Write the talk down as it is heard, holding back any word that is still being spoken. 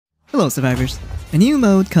Hello survivors! A new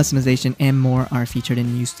mode, customization, and more are featured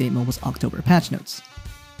in New State Mobile's October patch notes.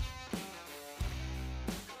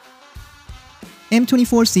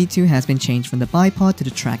 M24C2 has been changed from the bipod to the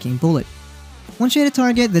tracking bullet. Once you hit a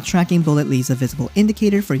target, the tracking bullet leaves a visible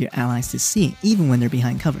indicator for your allies to see, even when they're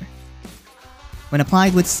behind cover. When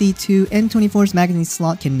applied with C2, M24's magazine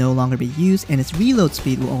slot can no longer be used and its reload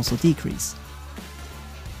speed will also decrease.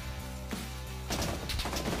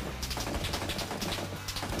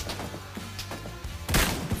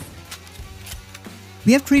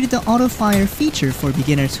 We have created the auto-fire feature for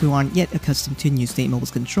beginners who aren't yet accustomed to New State Mobile's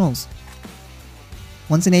controls.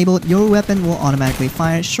 Once enabled, your weapon will automatically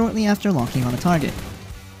fire shortly after locking on a target.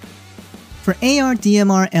 For AR,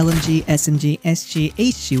 DMR, LMG, SMG, SG,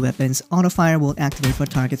 HG weapons, auto-fire will activate for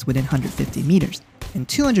targets within 150 meters, and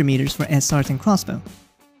 200 meters for SRs and crossbow.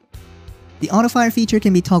 The auto-fire feature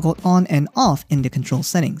can be toggled on and off in the control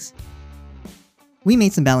settings. We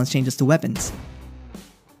made some balance changes to weapons.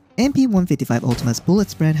 MP155 Ultima's bullet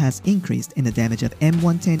spread has increased and the damage of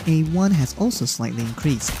M110A1 has also slightly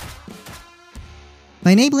increased.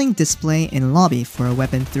 By enabling display in lobby for a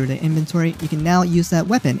weapon through the inventory, you can now use that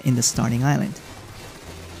weapon in the starting island.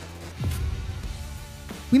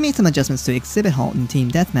 We made some adjustments to Exhibit Hall in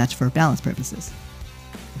Team Deathmatch for balance purposes.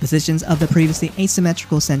 The positions of the previously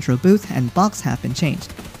asymmetrical central booth and box have been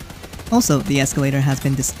changed. Also, the escalator has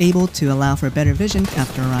been disabled to allow for better vision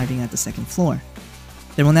after arriving at the second floor.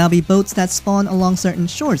 There will now be boats that spawn along certain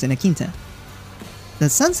shores in Akinta. The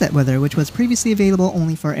sunset weather, which was previously available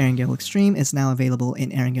only for Erangel Extreme, is now available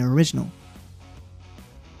in Erangel Original.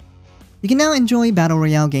 You can now enjoy Battle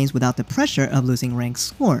Royale games without the pressure of losing rank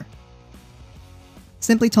score.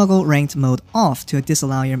 Simply toggle Ranked Mode off to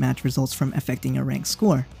disallow your match results from affecting your rank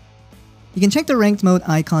score. You can check the Ranked Mode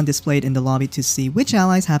icon displayed in the lobby to see which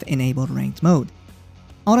allies have enabled Ranked Mode.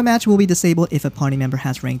 Auto-match will be disabled if a party member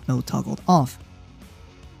has Ranked Mode toggled off.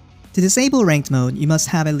 To disable Ranked Mode, you must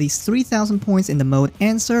have at least 3,000 points in the mode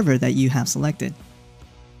and server that you have selected.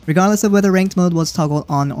 Regardless of whether Ranked Mode was toggled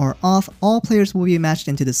on or off, all players will be matched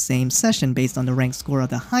into the same session based on the rank score of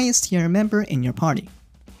the highest tier member in your party.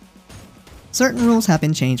 Certain rules have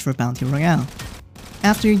been changed for Bounty Royale.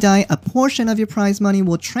 After you die, a portion of your prize money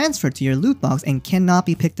will transfer to your loot box and cannot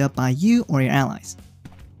be picked up by you or your allies.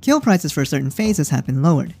 Kill prices for certain phases have been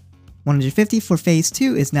lowered. 150 for Phase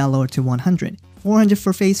 2 is now lowered to 100. 400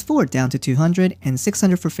 for Phase 4 down to 200, and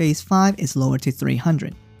 600 for Phase 5 is lowered to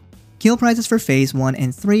 300. Kill prices for Phase 1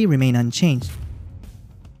 and 3 remain unchanged.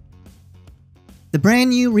 The brand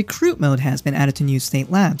new Recruit mode has been added to New State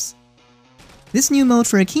Labs. This new mode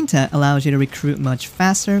for Akinta allows you to recruit much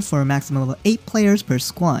faster for a maximum of 8 players per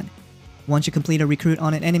squad. Once you complete a recruit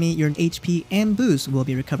on an enemy, your HP and boost will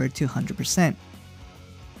be recovered to 100%.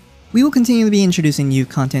 We will continue to be introducing new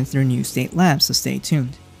content through New State Labs, so stay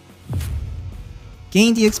tuned.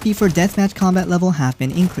 Gained EXP for Deathmatch combat level have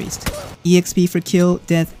been increased. EXP for Kill,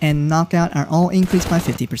 Death, and Knockout are all increased by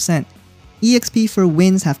 50%. EXP for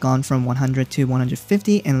wins have gone from 100 to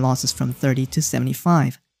 150 and losses from 30 to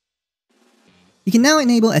 75. You can now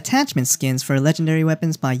enable attachment skins for legendary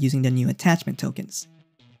weapons by using the new attachment tokens.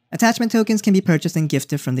 Attachment tokens can be purchased and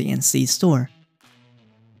gifted from the NC store.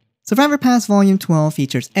 Survivor Pass Volume 12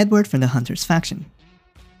 features Edward from the Hunters faction.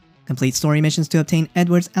 Complete story missions to obtain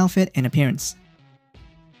Edward's outfit and appearance.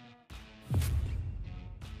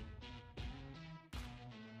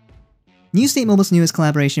 New State Mobile's newest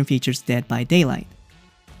collaboration features Dead by Daylight.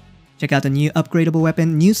 Check out the new upgradable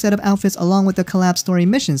weapon, new set of outfits along with the collab story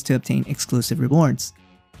missions to obtain exclusive rewards.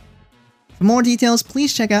 For more details,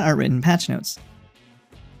 please check out our written patch notes.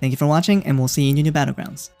 Thank you for watching and we'll see you in your new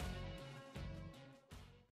battlegrounds.